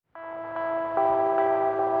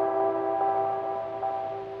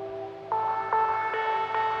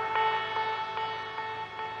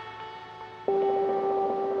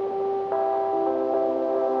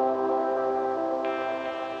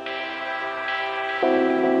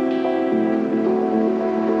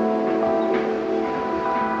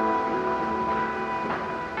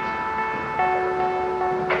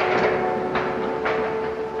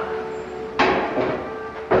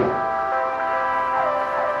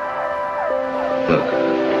Look,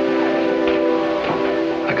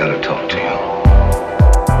 I gotta talk to you.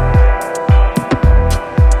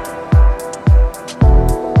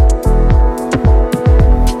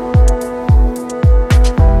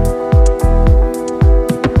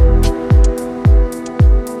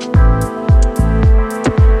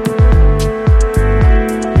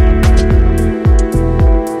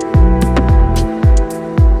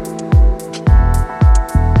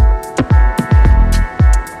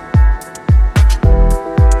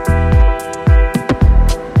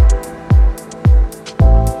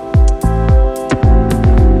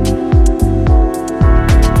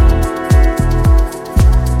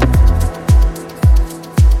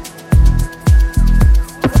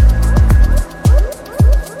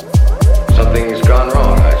 Something's gone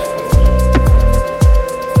wrong, I suppose.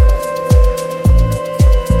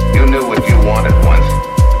 You knew what you wanted once.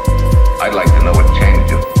 I'd like to know what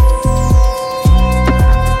changed you.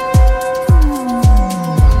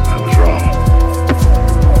 I was wrong.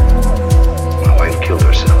 My wife killed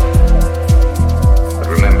herself. But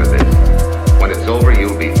remember this, when it's over,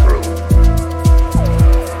 you'll be through.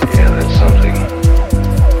 Yeah, that's something.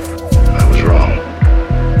 I was wrong.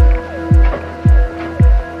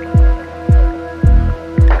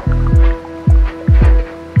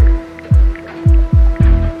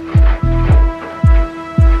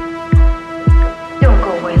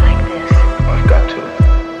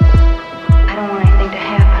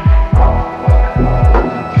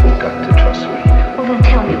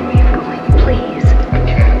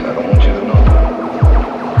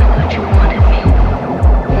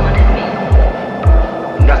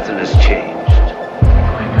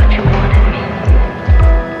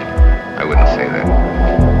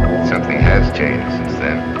 Changed since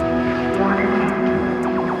then.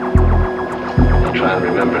 I'll try and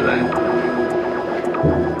remember that.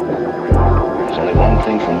 There's only one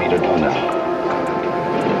thing for me to do now.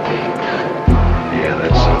 Yeah,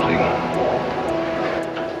 that's something.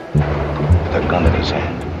 The gun in his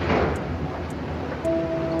hand.